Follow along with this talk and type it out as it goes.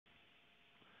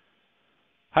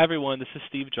Hi everyone, this is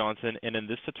Steve Johnson, and in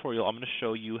this tutorial I'm going to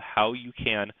show you how you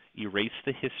can erase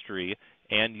the history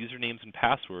and usernames and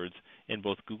passwords in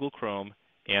both Google Chrome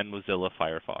and Mozilla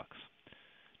Firefox.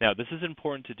 Now this is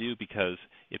important to do because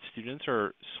if students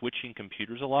are switching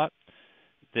computers a lot,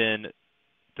 then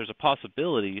there's a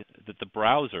possibility that the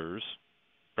browsers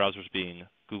being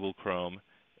Google Chrome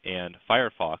and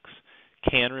Firefox,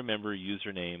 can remember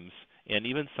usernames and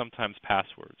even sometimes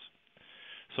passwords.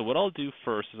 So what I'll do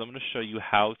first is I'm going to show you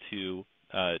how to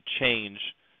change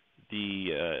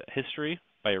the history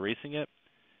by erasing it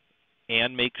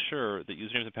and make sure that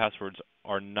usernames and passwords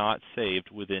are not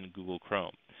saved within Google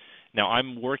Chrome. Now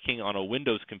I'm working on a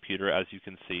Windows computer, as you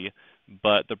can see,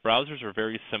 but the browsers are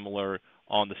very similar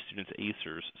on the student's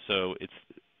Acers, so it's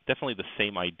definitely the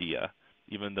same idea,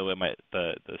 even though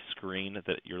the screen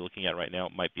that you're looking at right now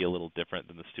might be a little different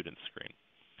than the student's screen.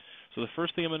 So the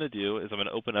first thing I'm going to do is I'm going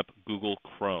to open up Google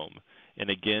Chrome. And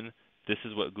again, this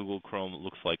is what Google Chrome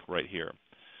looks like right here.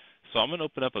 So I'm going to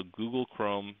open up a Google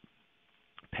Chrome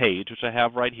page, which I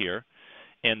have right here.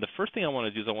 And the first thing I want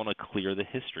to do is I want to clear the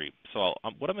history. So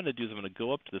what I'm going to do is I'm going to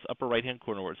go up to this upper right-hand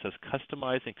corner where it says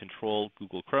Customize and Control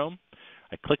Google Chrome.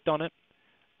 I clicked on it.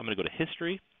 I'm going to go to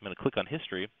History. I'm going to click on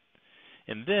History.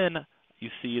 And then you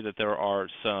see that there are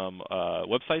some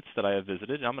websites that I have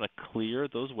visited, and I'm going to clear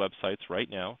those websites right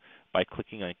now by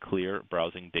clicking on Clear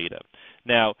Browsing Data.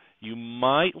 Now, you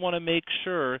might want to make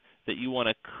sure that you want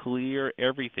to clear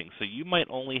everything. So you might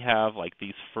only have like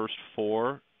these first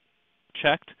 4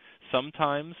 checked.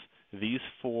 Sometimes these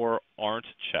 4 aren't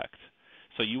checked.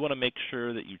 So you want to make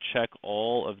sure that you check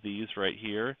all of these right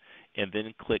here and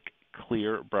then click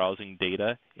Clear Browsing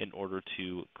Data in order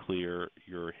to clear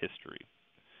your history.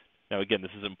 Now again,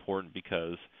 this is important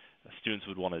because students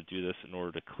would want to do this in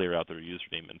order to clear out their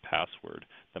username and password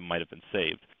that might have been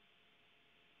saved.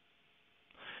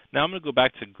 Now I'm going to go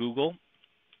back to Google.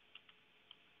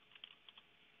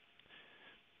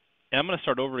 And I'm going to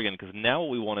start over again because now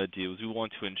what we want to do is we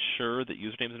want to ensure that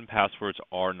usernames and passwords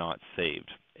are not saved.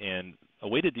 And a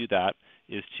way to do that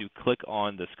is to click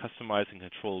on this Customize and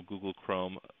Control Google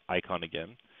Chrome icon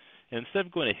again. And instead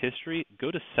of going to History, go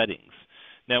to Settings.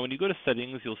 Now when you go to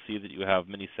Settings, you'll see that you have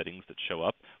many settings that show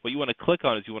up. What you want to click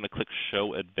on is you want to click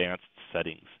Show Advanced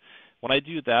Settings. When I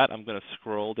do that, I'm going to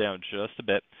scroll down just a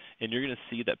bit, and you're going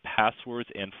to see that Passwords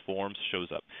and Forms shows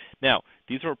up. Now,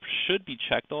 these should be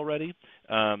checked already,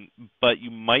 but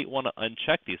you might want to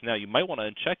uncheck these. Now, you might want to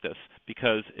uncheck this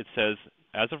because it says,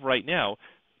 as of right now,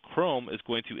 Chrome is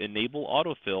going to enable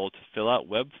autofill to fill out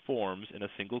web forms in a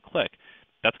single click.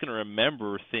 That's going to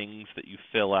remember things that you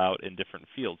fill out in different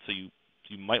fields. So you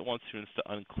might want students to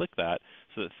unclick that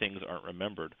so that things aren't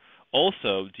remembered.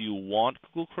 Also, do you want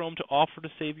Google Chrome to offer to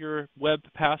save your web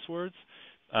passwords?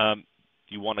 Do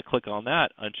you want to click on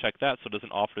that, uncheck that so it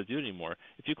doesn't offer to do it anymore?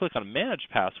 If you click on Manage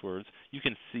Passwords, you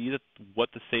can see what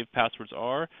the saved passwords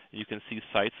are, and you can see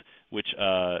sites which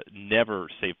never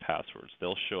save passwords.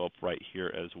 They'll show up right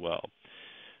here as well.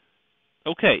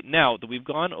 Okay, now that we've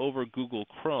gone over Google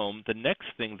Chrome, the next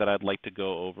thing that I'd like to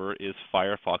go over is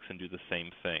Firefox and do the same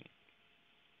thing.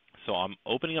 So I'm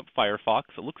opening up Firefox.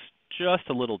 It looks just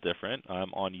a little different.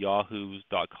 I'm on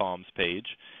yahoo.com's page.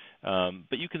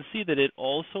 But you can see that it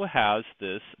also has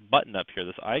this button up here,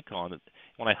 this icon. That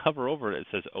when I hover over it, it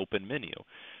says Open Menu.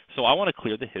 So I want to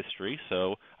clear the history.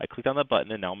 So I clicked on the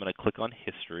button, and now I'm going to click on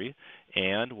History.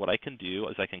 And what I can do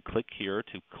is I can click here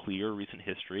to clear recent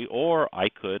history, or I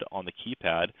could, on the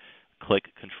keypad, click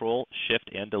Control, Shift,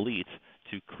 and Delete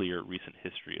to clear recent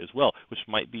history as well, which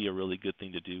might be a really good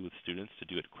thing to do with students to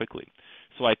do it quickly.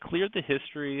 So I cleared the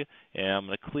history, and I'm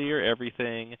going to clear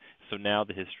everything. So now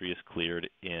the history is cleared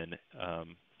in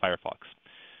Firefox.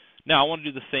 Now I want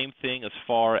to do the same thing as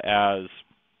far as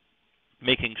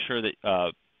making sure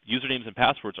that usernames and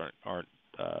passwords aren't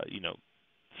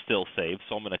still saved.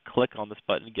 So I'm going to click on this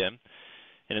button again,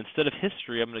 and instead of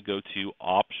history, I'm going to go to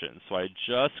Options. So I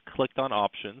just clicked on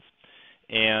Options.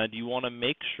 And you want to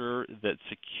make sure that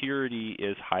security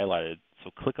is highlighted. So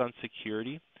click on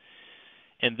security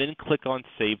and then click on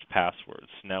saved passwords.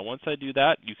 Now once I do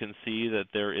that, you can see that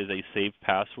there is a saved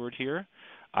password here.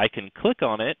 I can click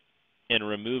on it and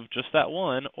remove just that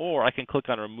one, or I can click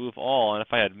on remove all. And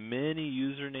if I had many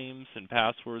usernames and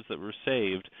passwords that were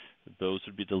saved, those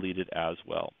would be deleted as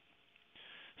well.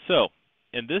 So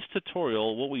in this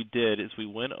tutorial, what we did is we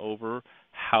went over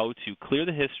how to clear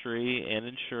the history and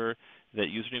ensure that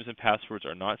usernames and passwords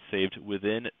are not saved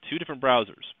within 2 different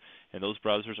browsers. And those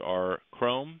browsers are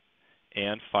Chrome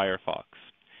and Firefox.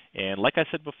 And like I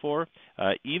said before,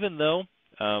 even though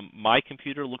my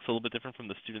computer looks a little bit different from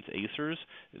the students' Acers,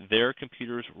 their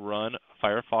computers run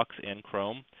Firefox and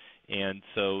Chrome, And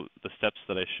so the steps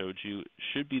that I showed you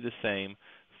should be the same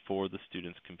for the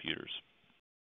students' computers.